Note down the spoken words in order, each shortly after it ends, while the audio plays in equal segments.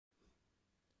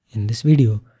In this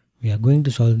video, we are going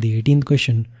to solve the 18th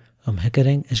question from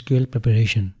Hackerrank SQL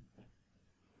preparation.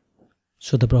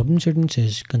 So the problem statement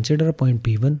says, consider a point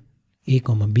P1, A,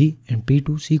 B and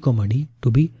P2, C, D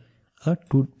to be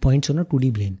 2 points on a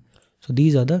 2D plane. So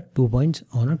these are the 2 points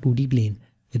on a 2D plane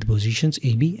with positions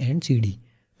AB and CD,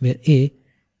 where A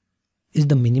is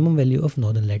the minimum value of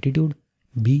northern latitude,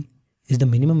 B is the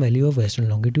minimum value of western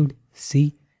longitude,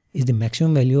 C is the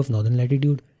maximum value of northern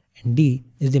latitude, and D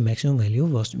is the maximum value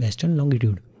of western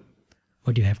longitude.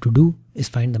 What you have to do is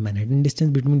find the Manhattan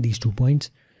distance between these 2 points,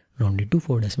 rounded to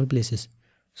 4 decimal places.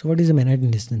 So what is the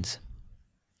Manhattan distance?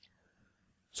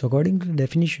 So according to the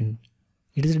definition,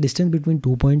 it is the distance between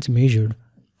 2 points measured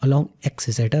along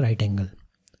axis at a right angle.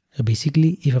 So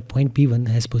basically, if a point P1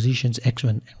 has positions x1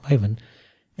 and y1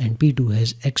 and P2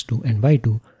 has x2 and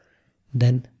y2,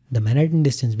 then the Manhattan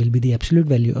distance will be the absolute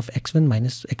value of x1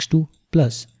 minus x2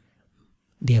 plus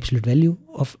the absolute value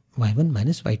of y1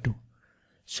 minus y2.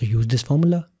 So use this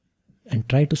formula and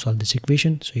try to solve this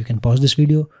equation. So you can pause this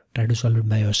video, try to solve it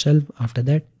by yourself. After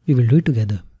that, we will do it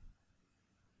together.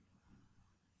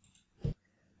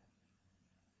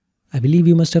 I believe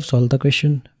you must have solved the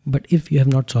question, but if you have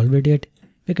not solved it yet,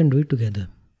 we can do it together.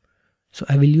 So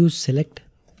I will use select.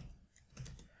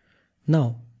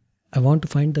 Now I want to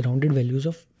find the rounded values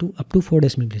of up to 4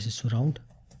 decimal places. So round.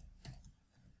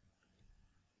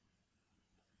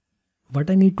 What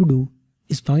I need to do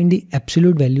is find the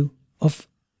absolute value of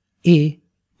A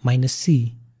minus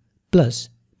C plus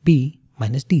B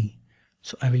minus D.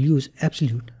 So I will use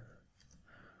absolute.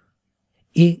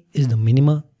 A is the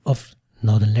minima of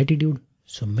northern latitude,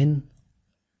 so min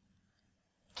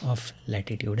of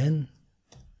latitude N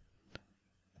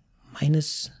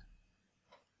minus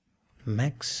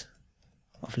max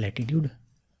of latitude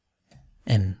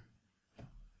N.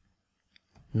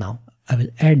 Now I will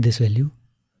add this value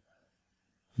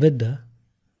with the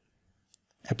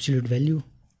absolute value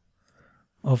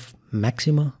of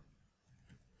maxima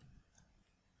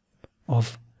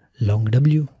of long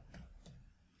W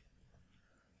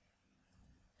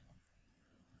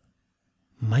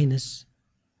minus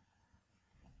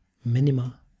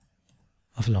minima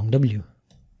of long W.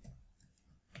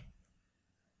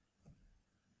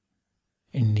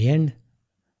 In the end,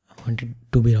 I want it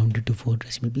to be rounded to 4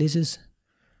 decimal places.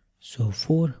 So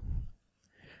 4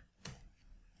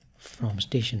 from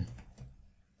station.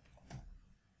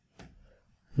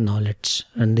 Now let's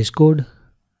run this code.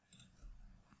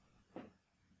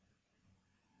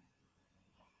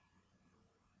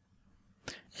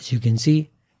 As you can see,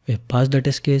 we have passed the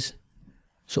test case.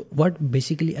 So what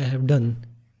basically I have done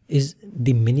is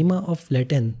the minima of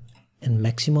lat N and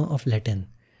maxima of lat N.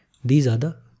 These are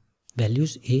the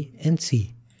values A and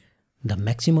C. The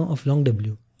maxima of long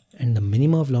W and the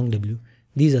minima of long W,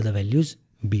 these are the values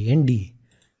B and D.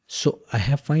 So I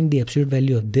have find the absolute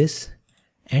value of this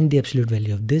and the absolute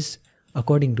value of this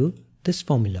according to this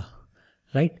formula,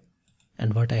 right?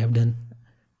 And what I have done,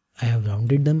 I have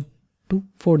rounded them to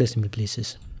 4 decimal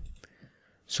places.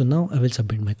 So now I will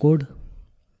submit my code.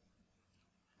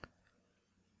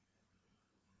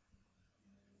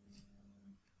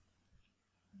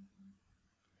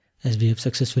 As we have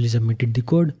successfully submitted the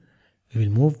code, we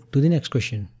will move to the next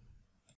question.